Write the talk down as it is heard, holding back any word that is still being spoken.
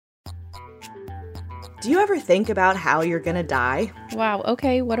Do you ever think about how you're gonna die? Wow,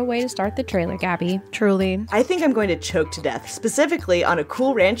 okay, what a way to start the trailer, Gabby. Truly. I think I'm going to choke to death, specifically on a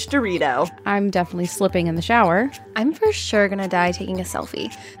Cool Ranch Dorito. I'm definitely slipping in the shower. I'm for sure gonna die taking a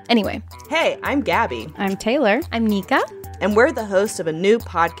selfie. Anyway. Hey, I'm Gabby. I'm Taylor. I'm Nika. And we're the hosts of a new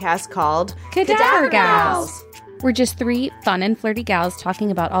podcast called Cadaver Gals. We're just three fun and flirty gals talking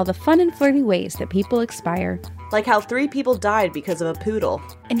about all the fun and flirty ways that people expire. Like how 3 people died because of a poodle.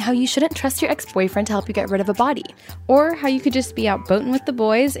 And how you shouldn't trust your ex-boyfriend to help you get rid of a body. Or how you could just be out boating with the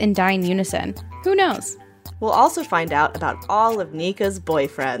boys and die in unison. Who knows? We'll also find out about all of Nika's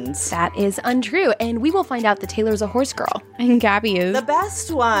boyfriends. That is untrue, and we will find out that Taylor's a horse girl. And Gabby is... the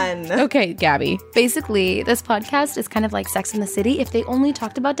best one! Okay, Gabby. Basically, this podcast is kind of like Sex and the City if they only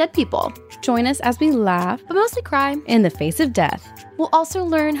talked about dead people. Join us as we laugh, but mostly cry, in the face of death. We'll also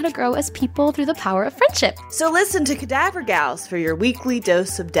learn how to grow as people through the power of friendship. So listen to Cadaver Gals for your weekly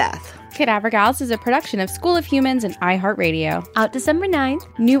dose of death. Cadaver Gals is a production of School of Humans and iHeartRadio. Out December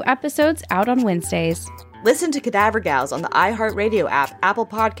 9th. New episodes out on Wednesdays. Listen to Cadaver Gals on the iHeartRadio app, Apple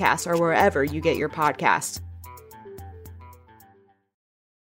Podcasts, or wherever you get your podcasts.